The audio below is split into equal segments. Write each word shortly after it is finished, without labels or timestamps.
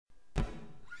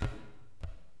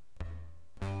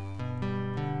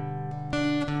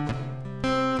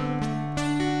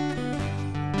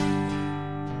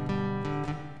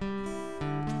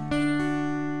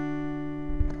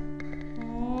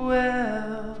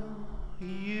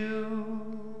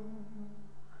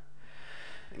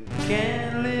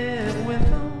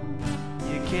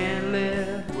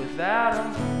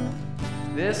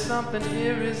something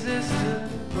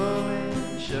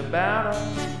irresistible-ish about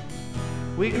us.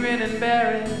 We grin and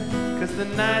bear it, 'cause the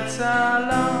nights are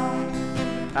long.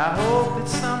 I hope that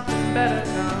something better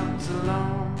comes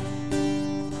along.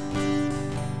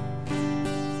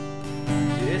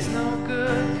 It's no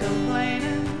good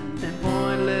complaining and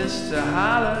pointless to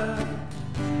holler.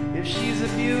 If she's a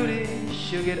beauty,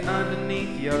 she'll get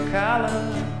underneath your collar.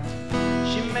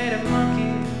 She made a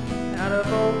monkey out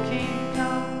of old King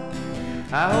Kong.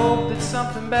 I hope that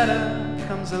something better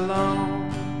comes along.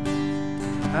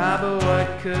 Ah, but what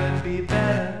could be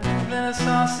better than a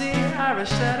saucy Irish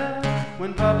setter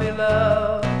when puppy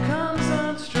love comes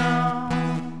on strong?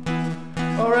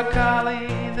 Or a collie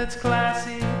that's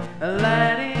classy, a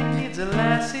laddie needs a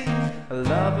lassie, a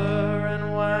lover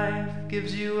and wife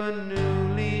gives you a new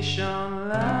leash on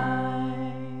life.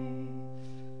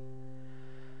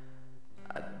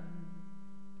 I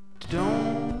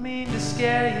don't mean to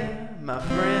scare you, my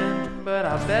friend, but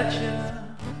I'll bet you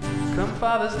come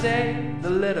Father's Day, the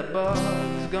litter bug's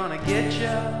gonna get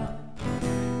ya.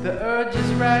 The urge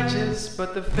is righteous,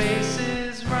 but the face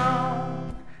is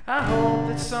wrong. I hope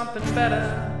that something better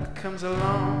comes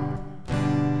along.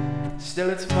 Still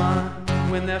it's fun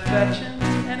when they're fetching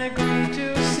and agree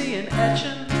to see an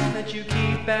etching that you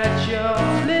keep at your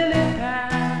lily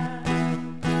pad.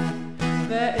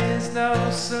 There is no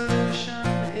solution,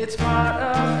 it's part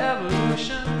of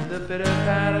evolution, the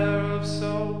pitter-patter of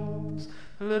souls,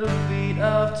 the little feet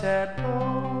of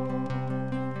tadpoles.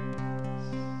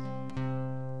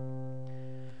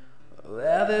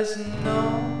 Well, there's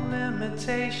no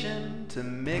limitation to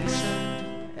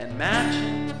mixing and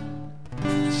matching.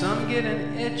 Some get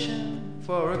an itching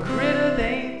for a critter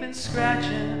they've been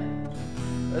scratching.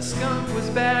 A skunk was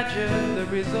badger, the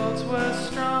results were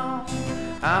strong.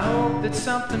 I hope that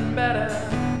something better,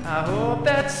 I hope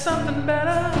that something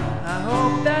better, I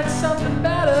hope that something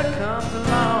better comes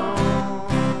along.